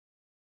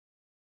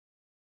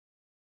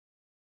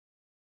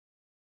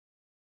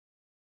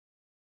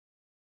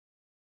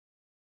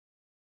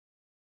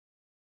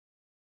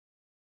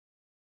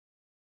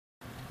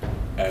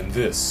And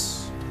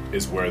this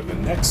is where the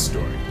next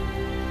story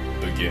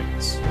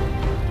begins.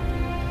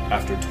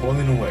 After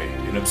toiling away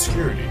in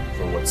obscurity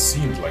for what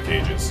seemed like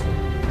ages,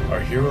 our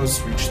heroes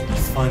reached the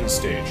final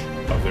stage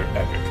of their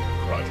epic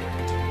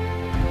project.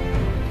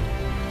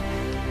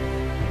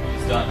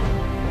 It's done.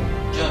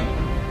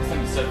 Gentlemen, it's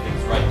time to set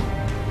things right.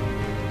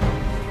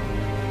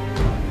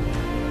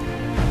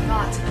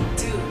 Not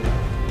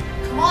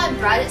dude. Come on,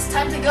 Brad, it's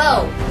time to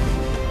go.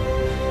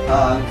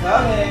 I'm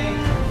coming.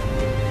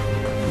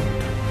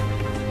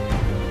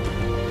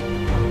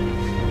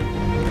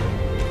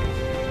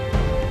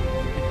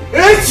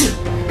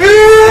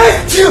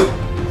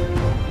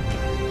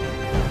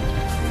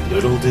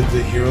 Little did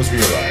the heroes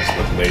realize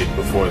what lay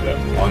before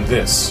them on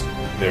this,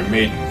 their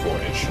maiden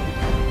voyage.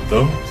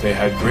 Though they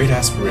had great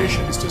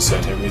aspirations to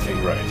set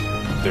everything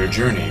right, their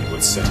journey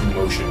would set in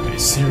motion a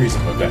series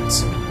of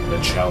events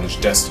that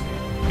challenged destiny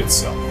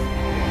itself.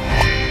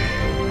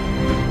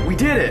 We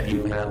did it!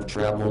 You have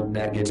traveled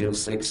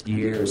 -6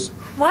 years.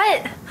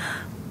 What?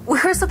 We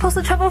were supposed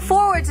to travel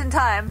forwards in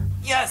time.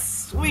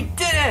 Yes! We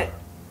did it!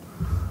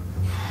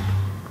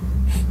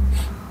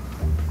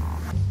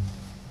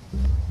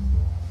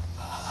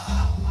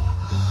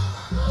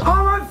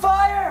 I'm on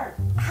fire!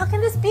 How can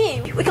this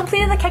be? We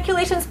completed the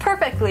calculations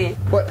perfectly.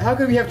 But how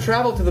could we have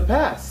traveled to the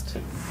past?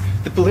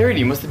 The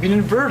polarity must have been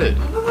inverted.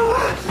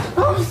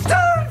 I'm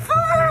still on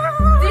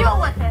fire!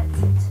 Deal with it.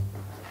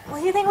 What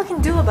do you think we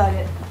can do about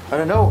it? I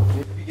don't know.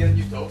 Maybe we get a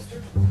new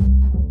toaster?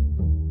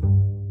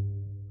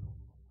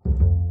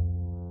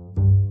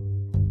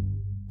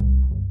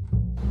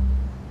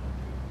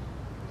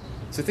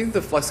 So I think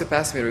the flux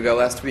capacitor we got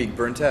last week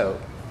burnt out.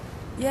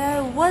 Yeah,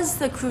 it was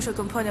the crucial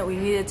component we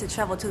needed to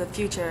travel to the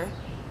future.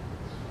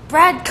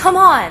 Brad, come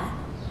on!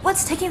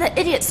 What's taking the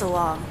idiot so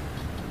long?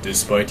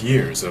 Despite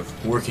years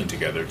of working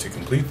together to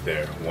complete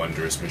their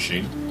wondrous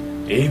machine,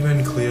 Abe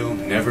and Chloe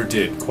never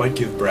did quite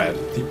give Brad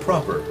the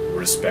proper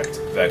respect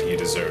that he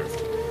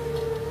deserved.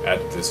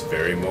 At this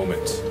very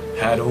moment,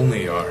 had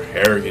only our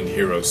arrogant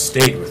heroes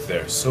stayed with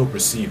their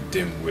so-perceived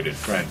dim-witted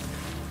friend,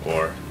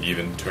 or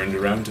even turned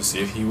around to see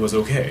if he was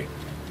okay,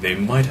 they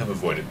might have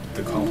avoided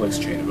the complex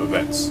chain of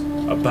events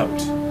about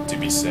to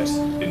be set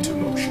into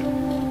motion.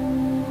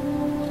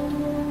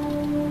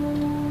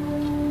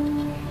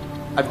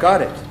 I've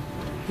got it.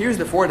 Here's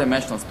the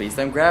four-dimensional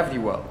space-time gravity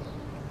well.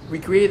 We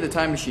created the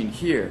time machine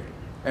here,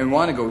 and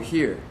want to go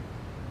here.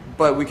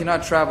 But we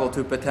cannot travel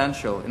to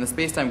potential in the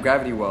space-time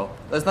gravity well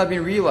that's not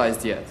been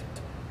realized yet,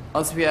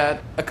 unless we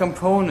add a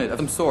component of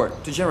some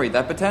sort to generate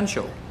that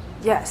potential.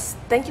 Yes,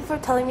 thank you for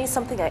telling me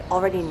something I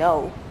already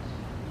know.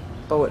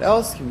 But what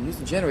else can we use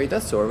to generate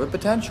that sort of a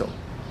potential?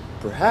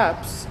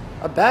 Perhaps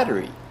a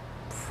battery.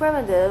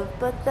 Primitive,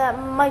 but that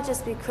might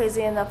just be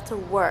crazy enough to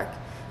work.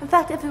 In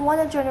fact, if we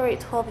want to generate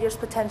 12 years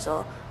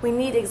potential, we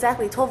need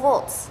exactly 12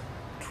 volts.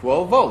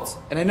 12 volts,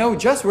 and I know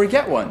just where to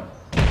get one.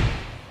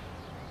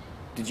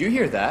 Did you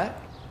hear that?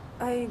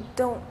 I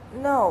don't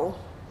know.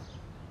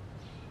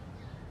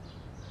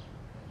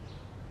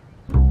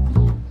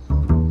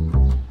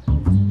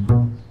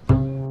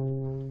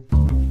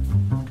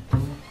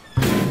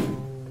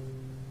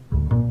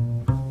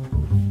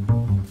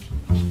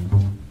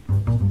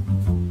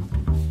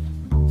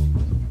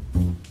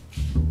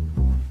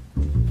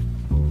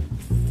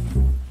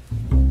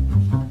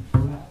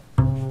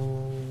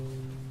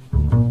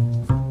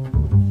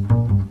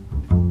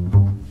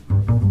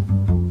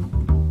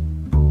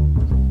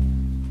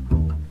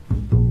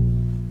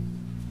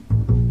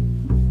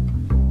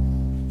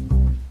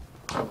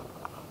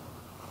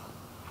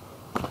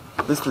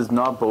 This does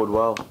not bode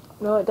well.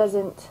 No, it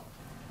doesn't.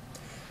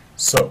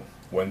 So,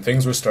 when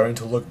things were starting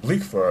to look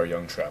bleak for our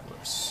young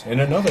travelers, in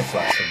another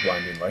flash of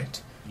blinding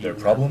light, their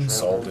problem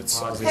solved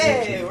itself.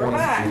 Hey, we're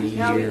back!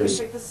 Now we can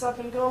pick this up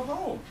and go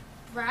home.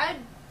 Brad,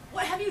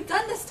 what have you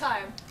done this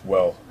time?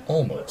 Well, What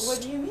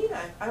almost. do you mean?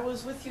 I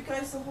was with you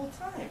guys the whole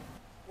time.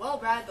 Well,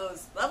 Brad,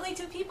 those lovely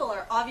two people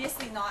are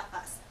obviously not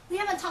us. We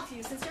haven't talked to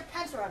you since your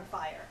pants were on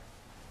fire.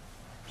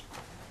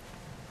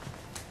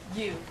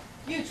 You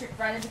tricked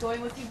Brad into going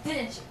with you,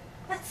 didn't you?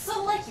 That's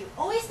so like you,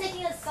 always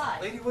taking his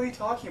side. Lady, what are you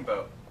talking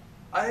about?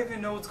 I don't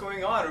even know what's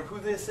going on or who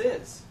this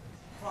is.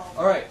 Well,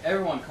 Alright,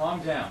 everyone,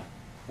 calm down.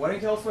 Why don't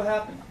you tell us what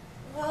happened?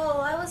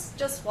 Well, I was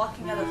just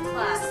walking out of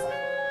class.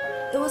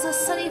 It was a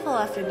sunny fall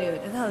afternoon,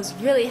 and I was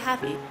really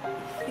happy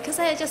because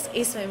I had just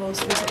aced my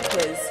most recent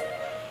quiz.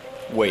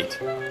 Wait,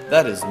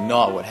 that is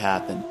not what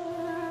happened.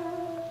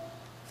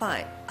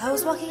 Fine. I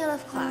was walking out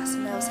of class,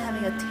 and I was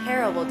having a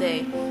terrible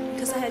day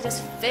because I had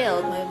just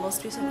failed my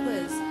most recent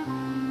quiz.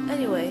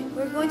 Anyway,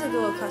 we're going to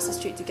go across the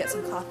street to get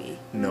some coffee.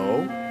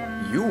 No,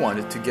 you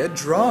wanted to get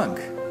drunk.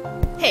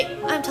 Hey,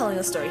 I'm telling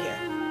a story here.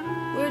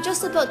 We were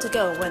just about to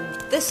go when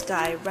this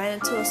guy ran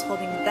into us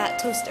holding that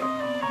toaster.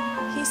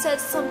 He said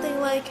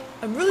something like,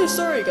 "I'm really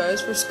sorry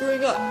guys for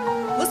screwing up.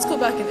 Let's go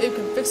back and Abe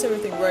can fix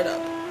everything right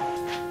up."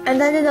 And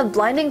then in a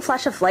blinding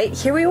flash of light,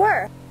 here we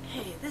were.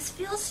 Hey, this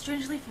feels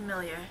strangely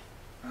familiar.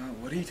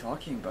 What are you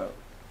talking about?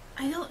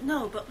 I don't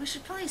know, but we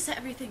should probably set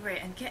everything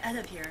right and get out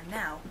of here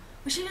now.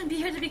 We shouldn't be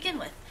here to begin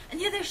with, and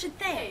neither should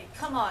they. Hey,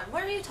 come on,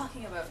 what are you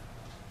talking about?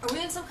 Are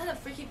we in some kind of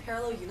freaky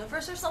parallel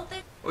universe or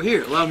something? Well,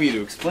 here, allow me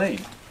to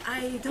explain.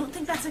 I don't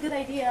think that's a good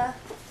idea.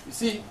 You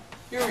see,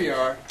 here we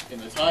are in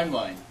the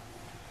timeline.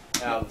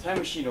 Now, the time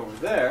machine over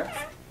there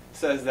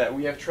says that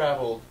we have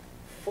traveled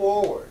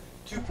forward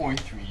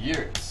 2.3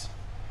 years.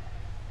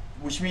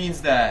 Which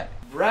means that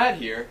Brad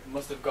here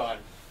must have gone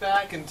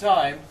back in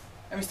time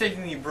and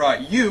mistakenly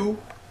brought you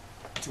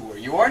to where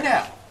you are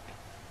now.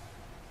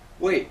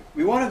 Wait,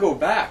 we want to go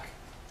back.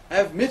 I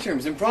have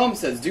midterms and problem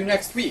sets due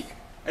next week.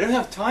 I don't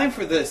have time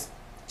for this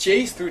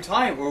chase through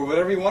time or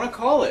whatever you want to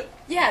call it.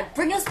 Yeah,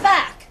 bring us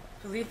back!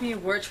 Believe me,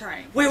 we're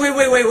trying. Wait.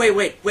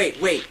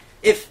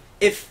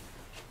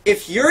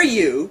 If you're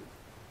you,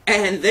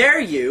 and they're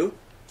you,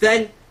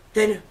 then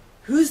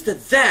who's the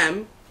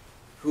them,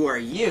 who are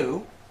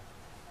you,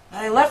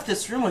 that I left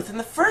this room with in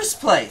the first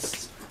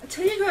place?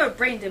 Until you grow a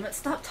brain, damn it,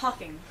 stop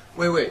talking.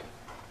 Wait.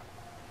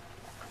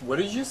 What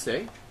did you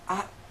say?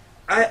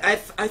 I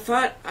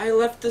thought I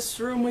left this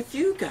room with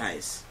you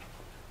guys.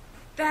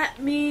 That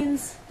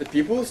means... The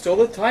people who stole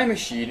the time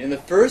machine in the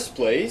first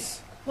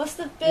place Must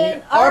have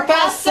been Our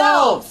past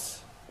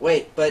selves!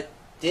 Wait, but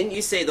didn't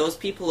you say those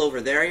people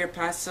over there are your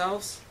past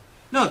selves?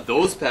 Not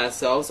those past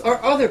selves,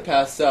 our other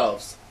past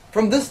selves.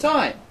 From this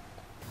time.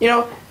 You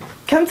know,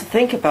 come to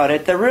think about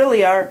it, there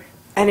really are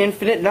an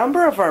infinite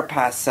number of our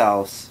past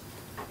selves.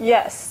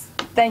 Yes,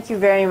 thank you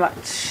very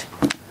much.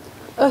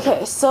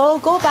 Okay, so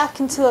go back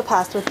into the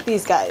past with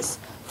these guys.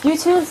 You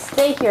two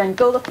stay here and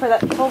go look for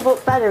that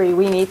 12-volt battery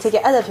we need to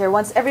get out of here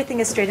once everything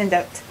is straightened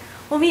out.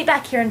 We'll meet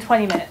back here in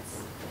 20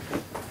 minutes.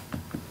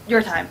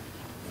 Your time.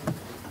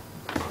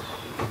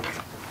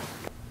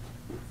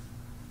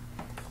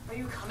 Are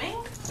you coming?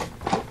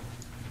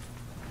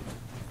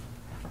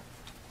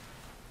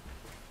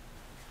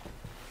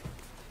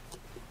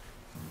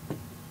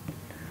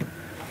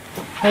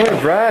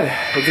 Alright,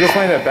 Brad, let's go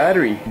find that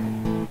battery.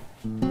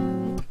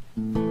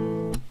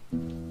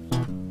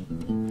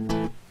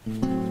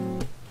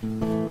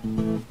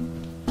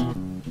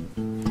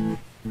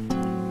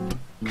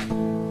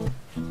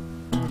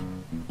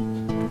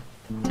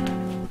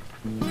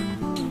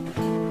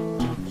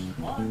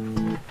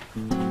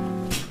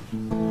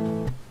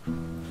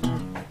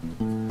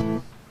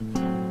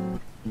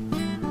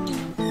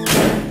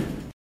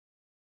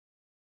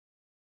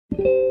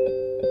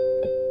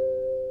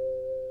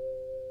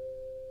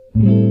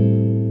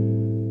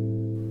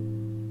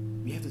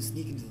 We have to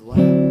sneak into the lab.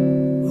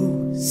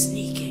 Ooh,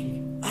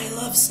 sneaking. I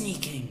love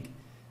sneaking.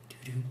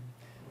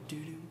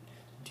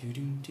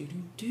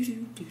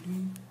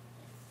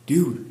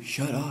 Dude,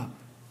 shut up.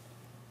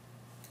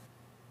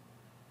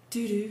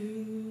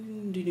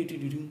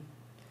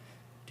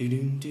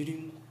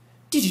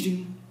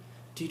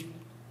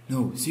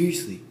 No,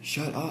 seriously,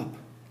 shut up.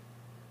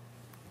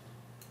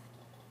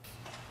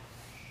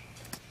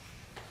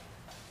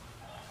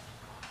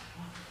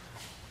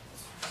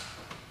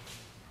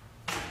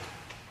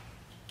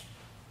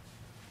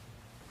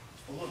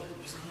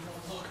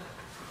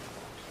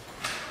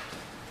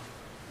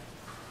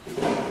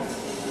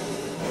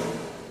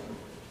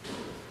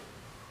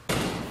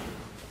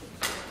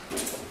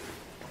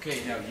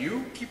 Okay, now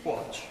you keep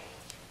watch.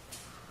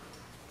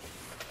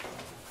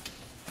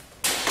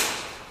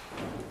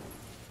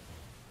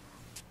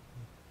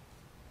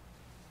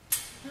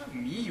 Not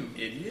me, you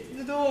idiot.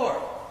 The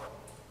door.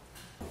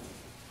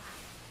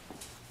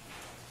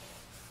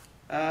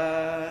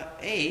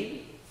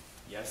 Abe,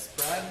 Yes,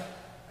 Brad?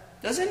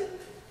 doesn't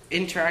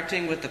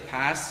interacting with the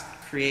past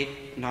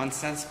create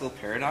nonsensical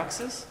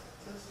paradoxes?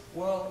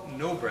 Well,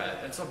 no, Brad.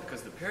 That's not because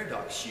of the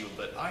paradox shield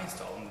that I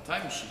installed in the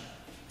time machine.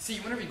 See,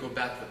 whenever you go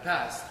back to the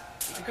past,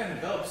 it kind of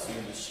envelops you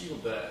in the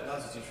shield that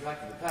allows you to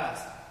interact with the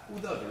past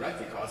without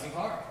directly causing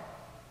harm.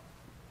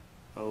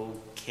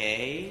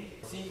 Okay.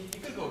 See, you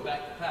could go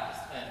back to the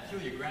past and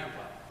kill your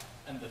grandpa,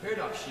 and the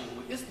paradox shield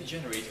would instantly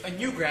generate a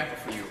new grandpa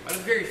for you out of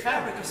the very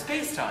fabric of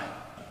space-time.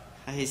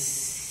 I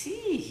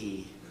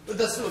see. But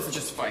that still doesn't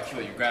justify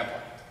killing your grandpa.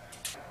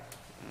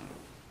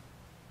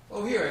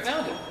 Oh, here, I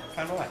found it.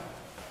 Found what?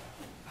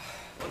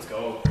 Let's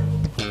go.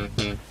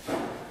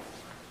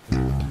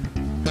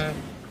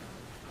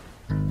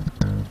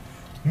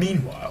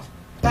 Meanwhile,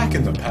 back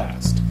in the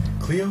past,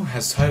 Cleo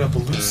has tied up a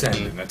loose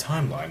end in the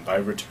timeline by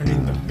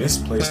returning the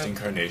misplaced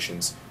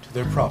incarnations to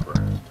their proper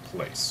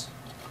place.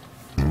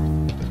 You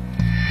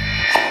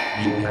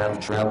have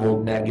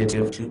traveled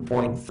negative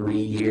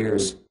 2.3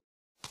 years.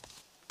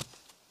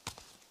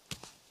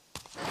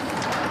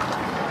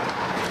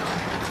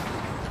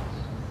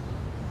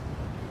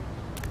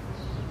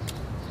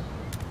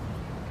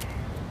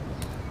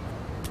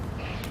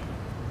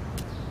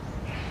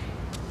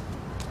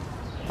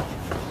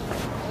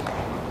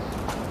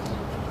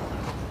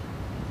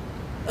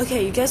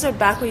 Okay, you guys are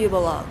back where you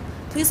belong.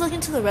 Please look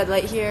into the red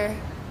light here.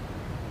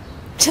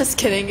 Just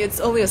kidding,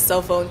 it's only a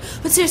cell phone.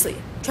 But seriously,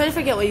 try to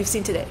forget what you've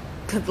seen today.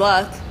 Good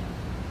luck.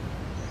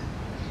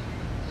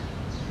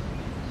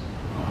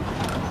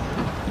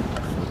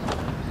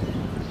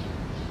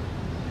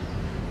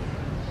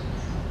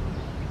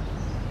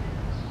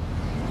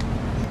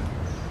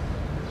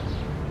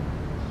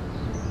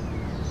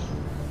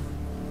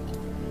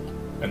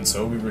 And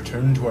so we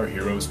return to our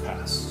heroes'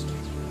 past.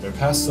 Their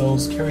past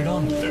selves carried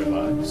on with their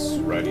lives,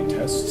 writing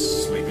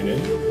tests, sleeping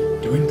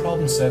in, doing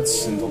problem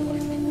sets, and the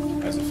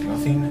like, as if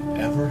nothing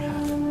ever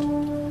happened.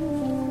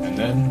 And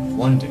then,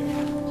 one day,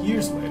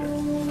 years later,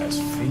 as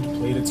fate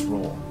played its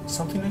role,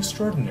 something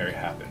extraordinary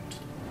happened.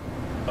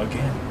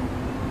 Again.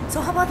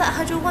 So how about that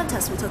 101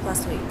 test we took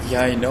last week?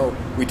 Yeah, I know.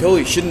 We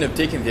totally shouldn't have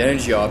taken the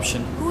energy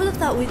option. Who would have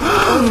thought we'd be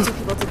the only two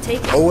people to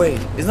take it? Oh wait,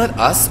 isn't that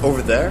us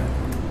over there?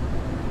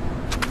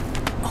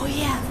 Oh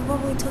yeah, remember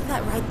when we took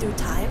that ride through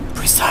time?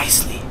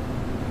 Precisely.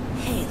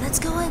 Hey, let's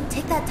go and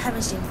take that time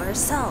machine for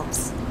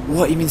ourselves.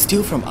 What, you mean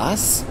steal from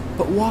us?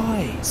 But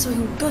why? So we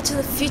can go to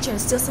the future and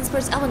steal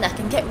Sunspur's almanac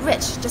and get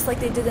rich, just like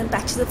they did in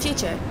Back to the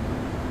Future.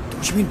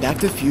 Don't you mean Back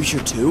to the Future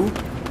too?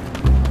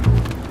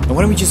 And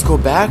why don't we just go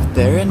back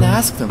there and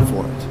ask them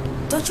for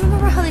it? Don't you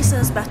remember how they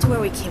sent us back to where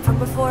we came from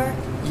before?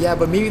 Yeah,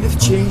 but maybe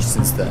they've changed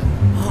since then.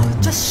 Oh,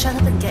 just shut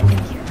up and get in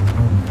here.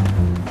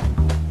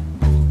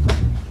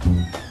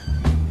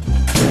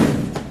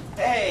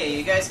 Hey,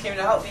 you guys came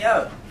to help me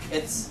out.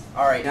 It's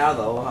alright now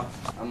though.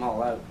 I'm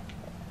all out.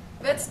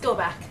 Let's go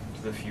back.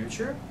 To the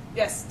future?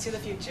 Yes, to the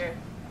future.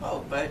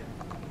 Oh, but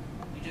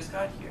you just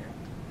got here.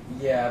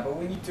 Yeah, but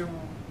we need to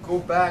go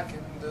back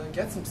and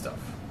get some stuff.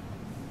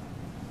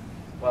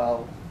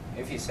 Well,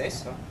 if you say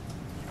so.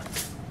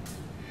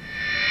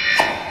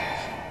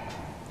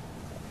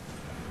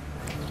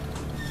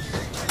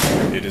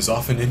 It is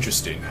often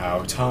interesting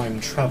how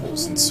time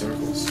travels in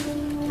circles.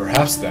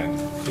 Perhaps then,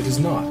 it is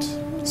not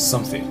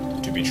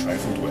something to be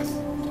trifled with.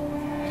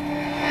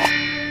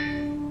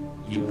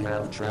 You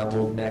have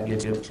traveled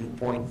negative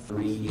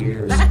 2.3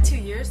 years. Back 2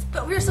 years,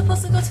 but we were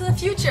supposed to go to the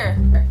future.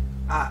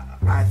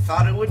 I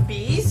thought it would be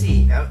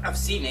easy. I've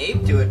seen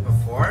Abe do it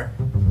before.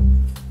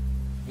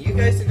 You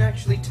guys didn't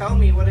actually tell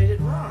me what I did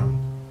wrong.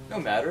 No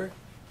matter.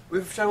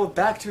 We've traveled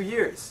back 2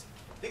 years.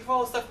 Think of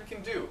all the stuff we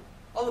can do.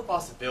 All the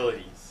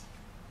possibilities.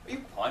 Are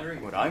you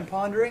pondering what I'm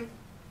pondering?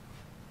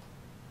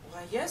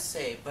 Why, yes,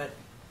 Abe, but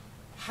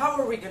how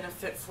are we going to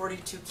fit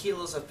 42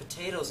 kilos of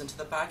potatoes into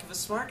the back of a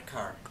smart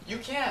car? You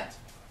can't.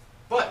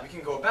 But we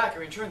can go back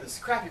and return this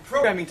crappy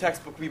programming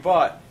textbook we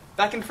bought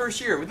back in first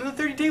year within the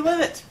 30-day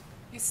limit.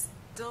 You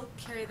still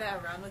carry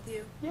that around with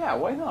you? Yeah,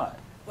 why not?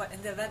 What,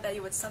 in the event that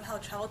you would somehow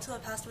travel to the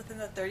past within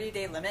the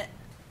 30-day limit?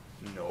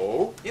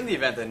 No. In the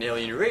event that an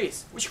alien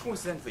race, which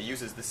coincidentally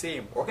uses the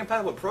same or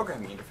compatible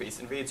programming interface,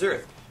 invades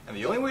Earth, and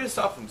the only way to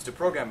stop them is to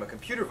program a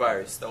computer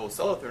virus that will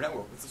sell out their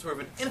network with some sort of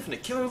an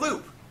infinite killer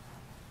loop.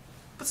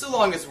 But so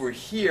long as we're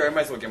here, I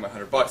might as well get my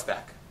 $100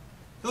 back.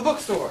 To the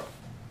bookstore!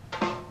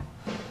 Come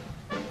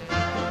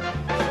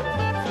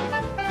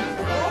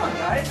on,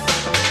 guys.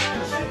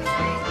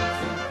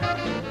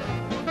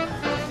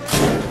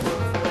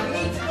 We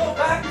need to go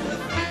back to the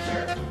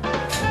future.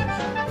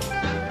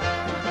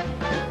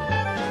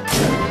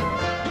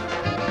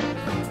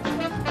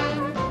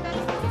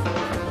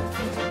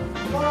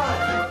 Come on.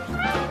 We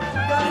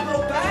gotta go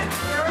back.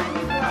 Where are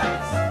you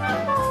guys?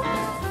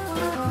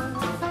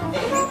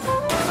 Abe? Leo?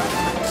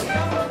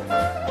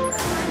 Where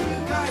are you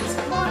guys?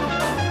 Come on.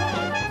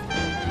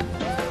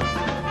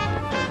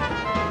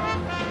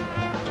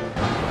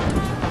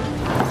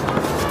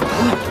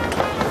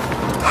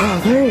 Oh,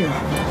 there you are.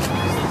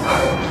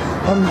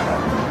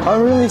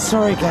 I'm really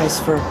sorry, guys,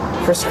 for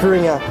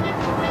screwing up.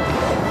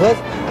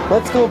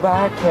 Let's go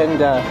back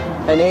and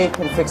Abe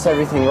can fix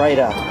everything right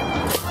up.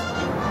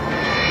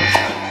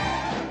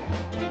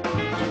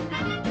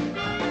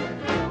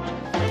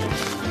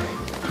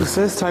 Who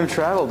says time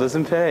travel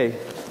doesn't pay?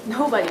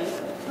 Nobody.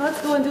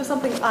 Let's go and do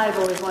something I've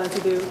always wanted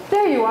to do.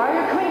 There you are.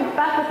 You're coming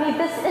back with me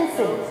this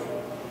instant.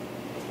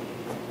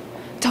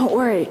 Don't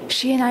worry.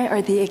 She and I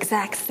are the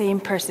exact same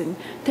person.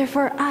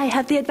 Therefore, I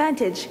have the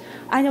advantage.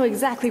 I know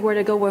exactly where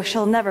to go where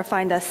she'll never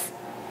find us.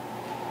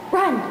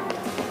 Run!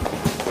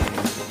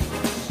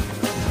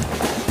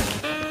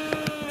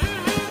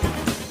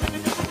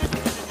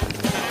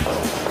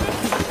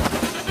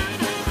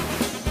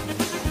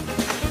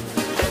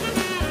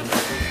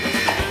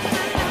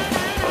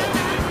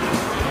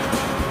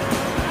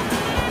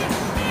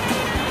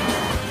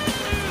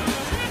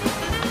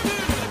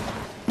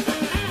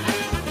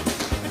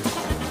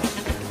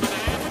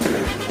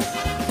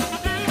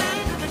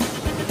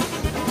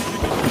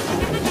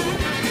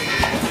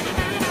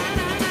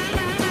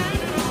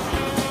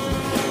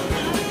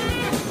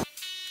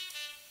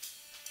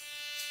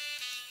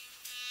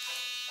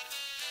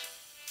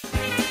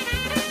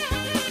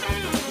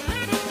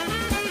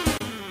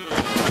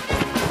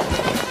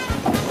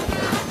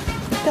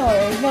 Don't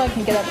worry. No one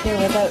can get up here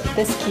without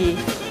this key.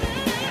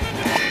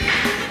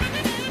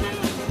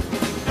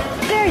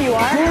 There you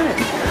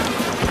are.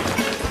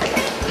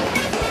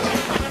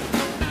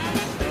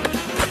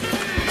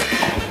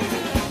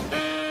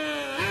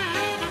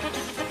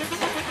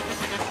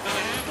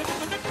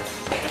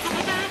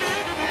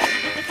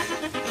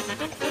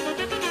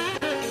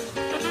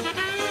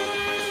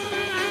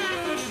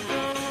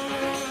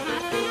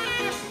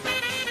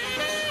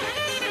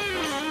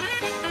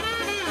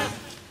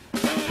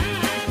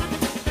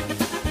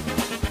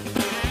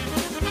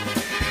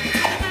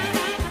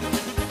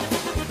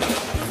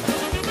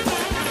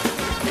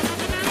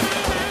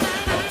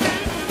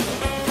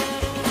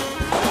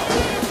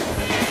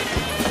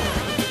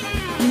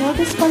 Well,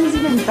 this one is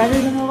even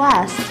better than the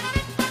last.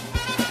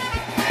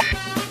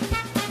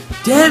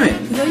 Damn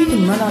it! You know you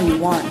can run all you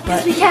want,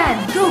 but... Yes, we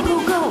can! Go,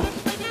 go, go!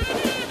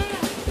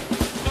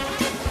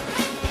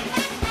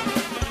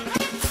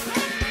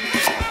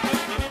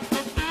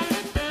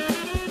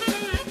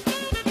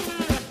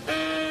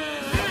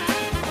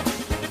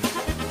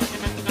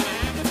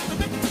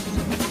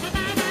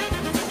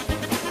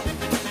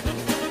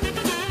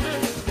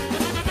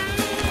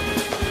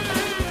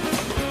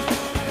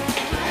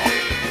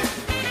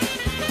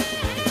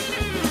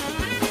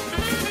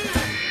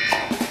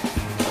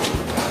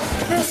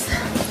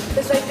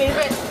 This is my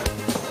favorite,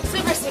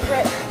 super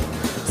secret,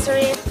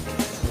 serene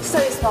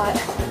study spot.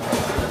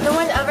 No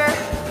one ever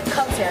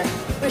comes here.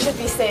 We should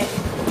be safe.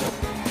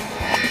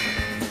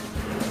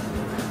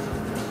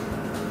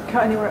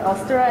 Got anywhere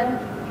else to run?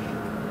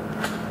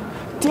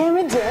 Damn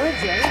it, damn it,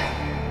 damn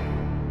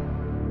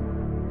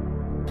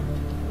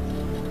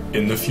it.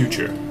 In the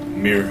future,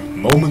 mere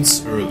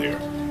moments earlier,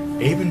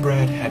 Abe and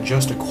Brad had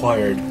just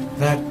acquired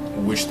that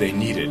which they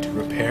needed to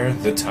repair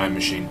the time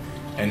machine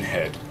and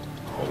head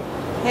home.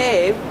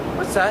 Hey, Abe,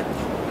 what's that?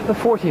 The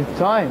 14th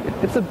time.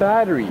 It's a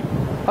battery.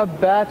 A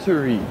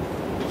battery.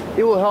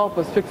 It will help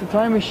us fix the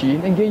time machine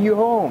and get you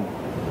home.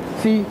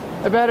 See,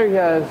 a battery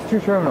has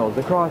two terminals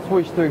across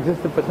which there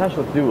exists the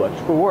potential to do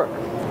electrical work.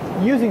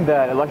 Using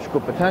that electrical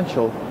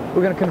potential,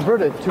 we're going to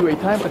convert it to a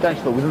time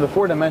potential within the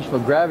four-dimensional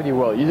gravity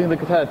well using the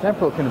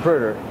temporal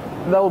converter.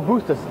 And that will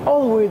boost us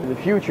all the way to the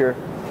future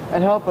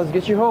and help us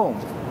get you home.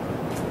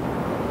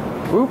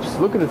 Oops,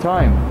 look at the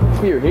time.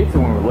 Cleo hates it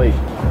when we're late.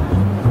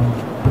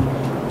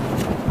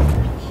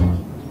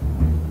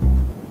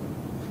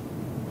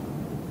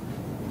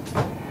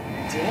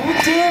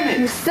 Damn it!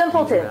 You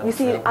simpleton! You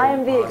see, I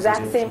am the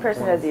exact same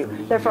person as you.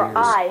 Therefore,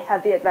 I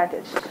have the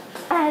advantage.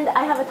 And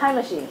I have a time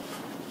machine.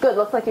 Good,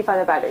 looks like you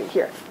found a battery.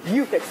 Here,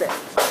 you fix it.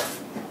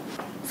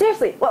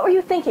 Seriously, what were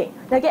you thinking?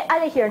 Now get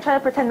out of here and try to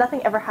pretend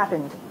nothing ever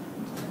happened.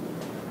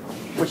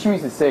 What she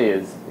means to say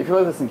is, if you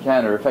let this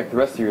encounter affect the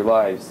rest of your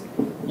lives,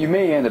 you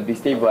may end up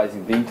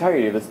destabilizing the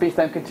entirety of the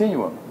space-time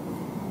continuum.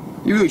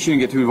 You really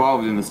shouldn't get too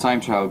involved in this time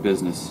travel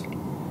business.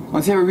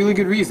 Unless you have a really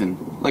good reason,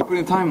 like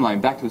putting the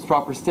timeline back to its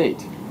proper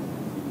state.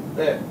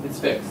 There, it's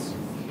fixed.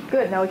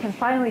 Good, now we can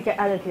finally get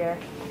out of here.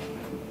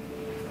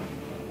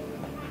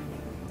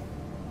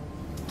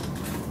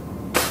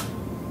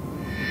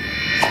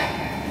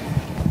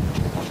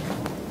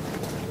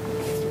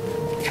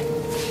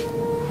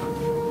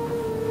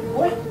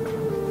 What?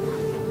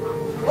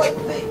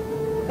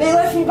 What? They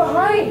left me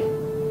behind!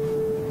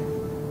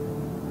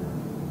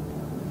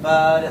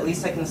 But at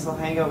least I can still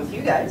hang out with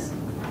you guys.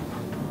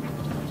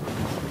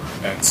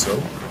 And so,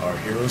 our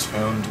heroes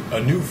found a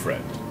new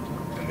friend,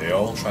 and they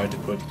all tried to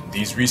put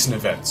these recent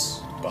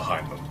events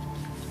behind them.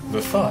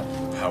 The thought,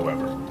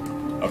 however,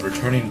 of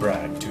returning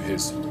Brad to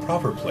his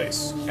proper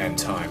place and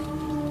time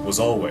was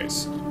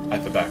always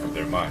at the back of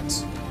their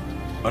minds.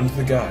 Under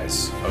the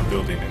guise of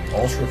building an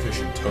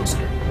ultra-efficient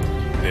toaster,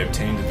 they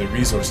obtained the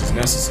resources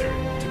necessary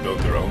to build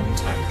their own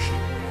time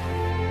machine.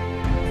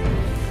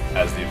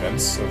 As the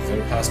events of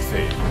their past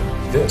fade,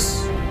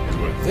 this is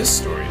where this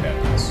story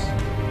ends.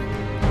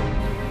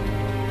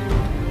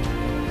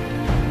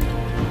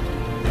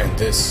 And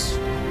this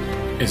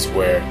is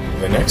where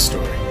the next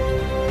story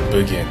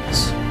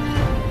begins.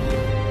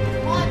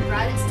 Come on,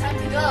 Brad, it's time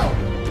to go.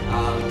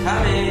 I'm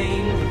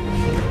coming!